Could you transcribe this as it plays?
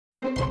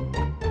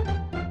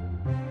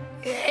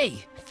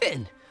Hey,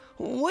 Finn,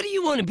 what do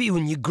you want to be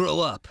when you grow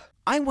up?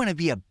 I want to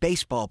be a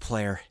baseball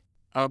player.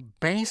 A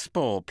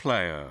baseball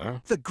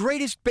player? The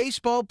greatest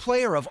baseball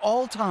player of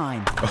all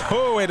time.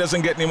 Oh, it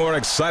doesn't get any more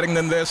exciting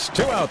than this.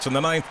 2 outs in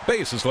the ninth,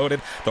 bases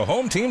loaded. The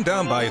home team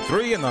down by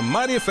 3, and the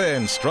mighty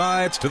Finn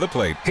strides to the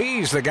plate.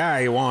 He's the guy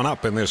you want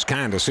up in this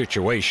kind of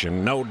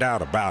situation, no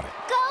doubt about it.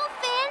 Go,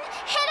 Finn!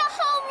 Hit a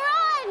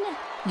home run!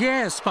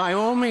 Yes, by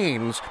all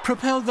means.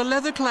 Propel the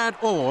leather-clad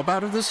orb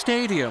out of the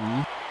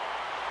stadium.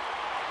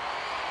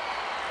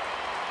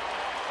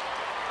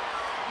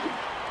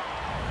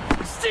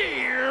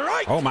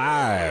 Oh,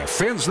 my.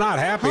 Finn's not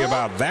happy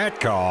about that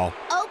call.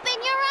 Open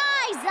your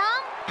eyes,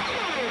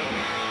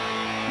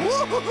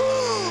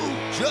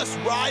 Woo-hoo-hoo! Just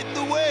riding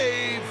the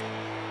wave.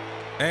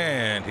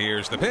 And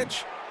here's the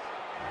pitch.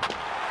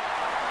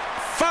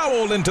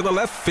 Fouled into the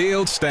left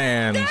field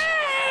stands.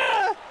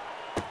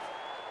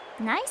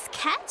 Nice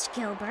catch,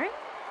 Gilbert.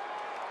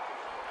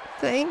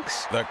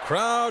 Thanks. The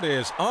crowd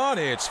is on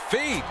its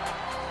feet.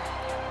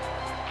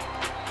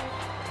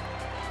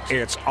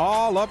 It's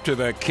all up to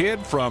the kid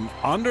from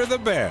under the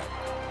bed.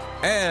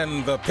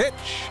 And the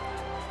pitch.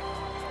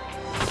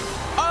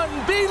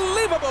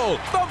 Unbelievable!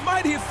 The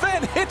mighty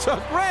Finn hits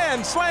a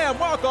grand slam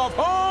walk-off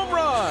home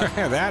run.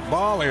 That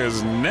ball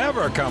is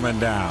never coming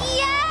down.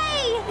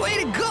 Yay!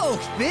 Way to go,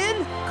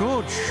 Finn!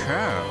 Good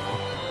show.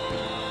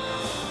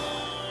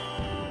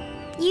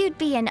 You'd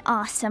be an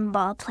awesome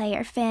ball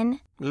player,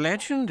 Finn.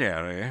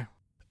 Legendary.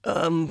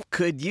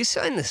 Could you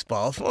sign this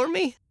ball for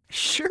me?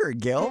 Sure,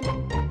 Gil.